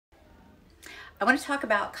I want to talk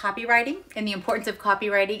about copywriting and the importance of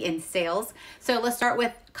copywriting in sales. So let's start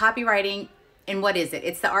with copywriting. And what is it?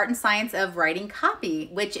 It's the art and science of writing copy,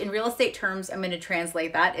 which in real estate terms, I'm going to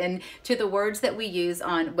translate that into the words that we use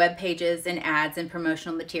on web pages and ads and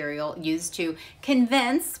promotional material used to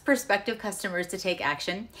convince prospective customers to take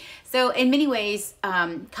action. So in many ways,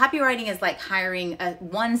 copywriting is like hiring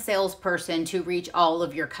one salesperson to reach all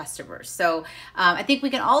of your customers. So I think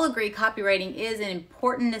we can all agree copywriting is an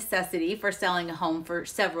important necessity for selling a home for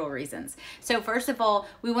several reasons. So first of all,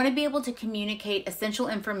 we want to be able to communicate essential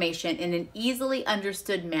information in an easily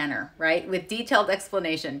understood manner, right? With detailed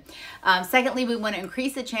explanation. Secondly, we want to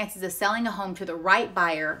increase the chances of selling a home to the right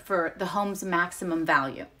buyer for the home's maximum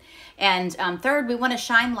value. And third, we want to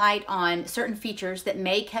shine light on certain features that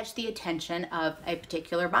may catch the attention of a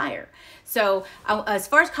particular buyer. So as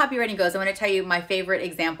far as copywriting goes, I want to tell you my favorite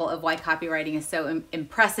example of why copywriting is so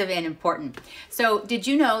impressive and important. So did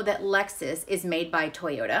you know that Lexus is made by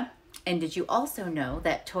Toyota? And did you also know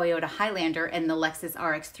that Toyota Highlander and the Lexus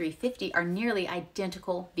RX 350 are nearly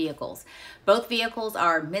identical vehicles? Both vehicles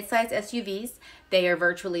are midsize SUVs. They are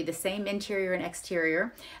virtually the same interior and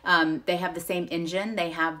exterior. They have the same engine. They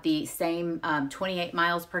have the same 28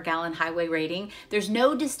 miles per gallon highway rating. There's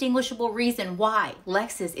no distinguishable reason why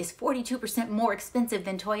Lexus is 42% more expensive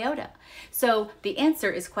than Toyota. So the answer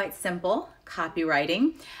is quite simple.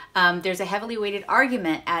 Copywriting. There's a heavily weighted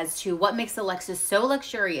argument as to what makes the Lexus so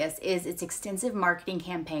luxurious is its extensive marketing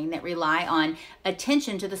campaign that rely on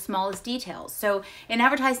attention to the smallest details. So in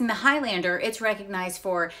advertising the Highlander, it's recognized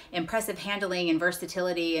for impressive handling and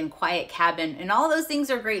versatility and quiet cabin, and all those things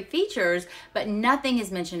are great features, but nothing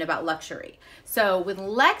is mentioned about luxury. So with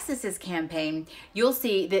Lexus's campaign, you'll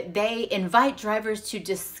see that they invite drivers to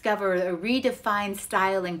discover a redefined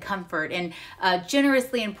style and comfort and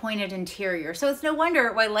generously and pointed interior. So it's no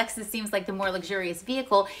wonder why Lexus seems like the more luxurious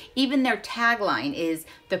vehicle. Even their tagline is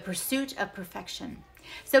the pursuit of perfection.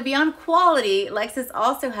 So beyond quality, Lexus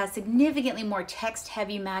also has significantly more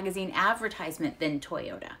text-heavy magazine advertisement than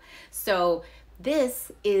Toyota. So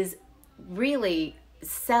this is really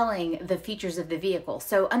selling the features of the vehicle.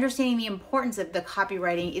 So understanding the importance of the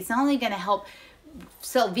copywriting, it's not only going to help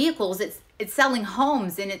sell vehicles, it's selling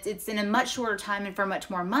homes, and it's in a much shorter time and for much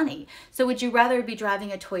more money. So would you rather be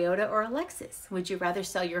driving a Toyota or a Lexus? Would you rather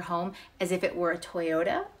sell your home as if it were a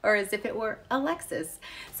Toyota or as if it were a Lexus?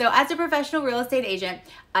 So as a professional real estate agent,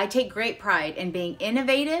 I take great pride in being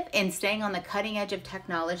innovative and staying on the cutting edge of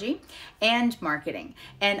technology and marketing.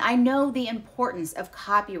 And I know the importance of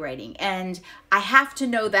copywriting, and I have to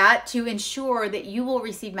know that to ensure that you will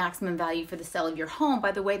receive maximum value for the sale of your home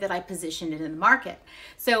by the way that I position it in the market.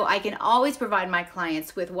 So I can always provide my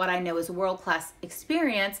clients with what I know is world-class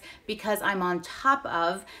experience because I'm on top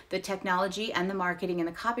of the technology and the marketing and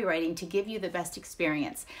the copywriting to give you the best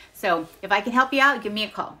experience. So if I can help you out, give me a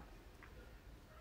call.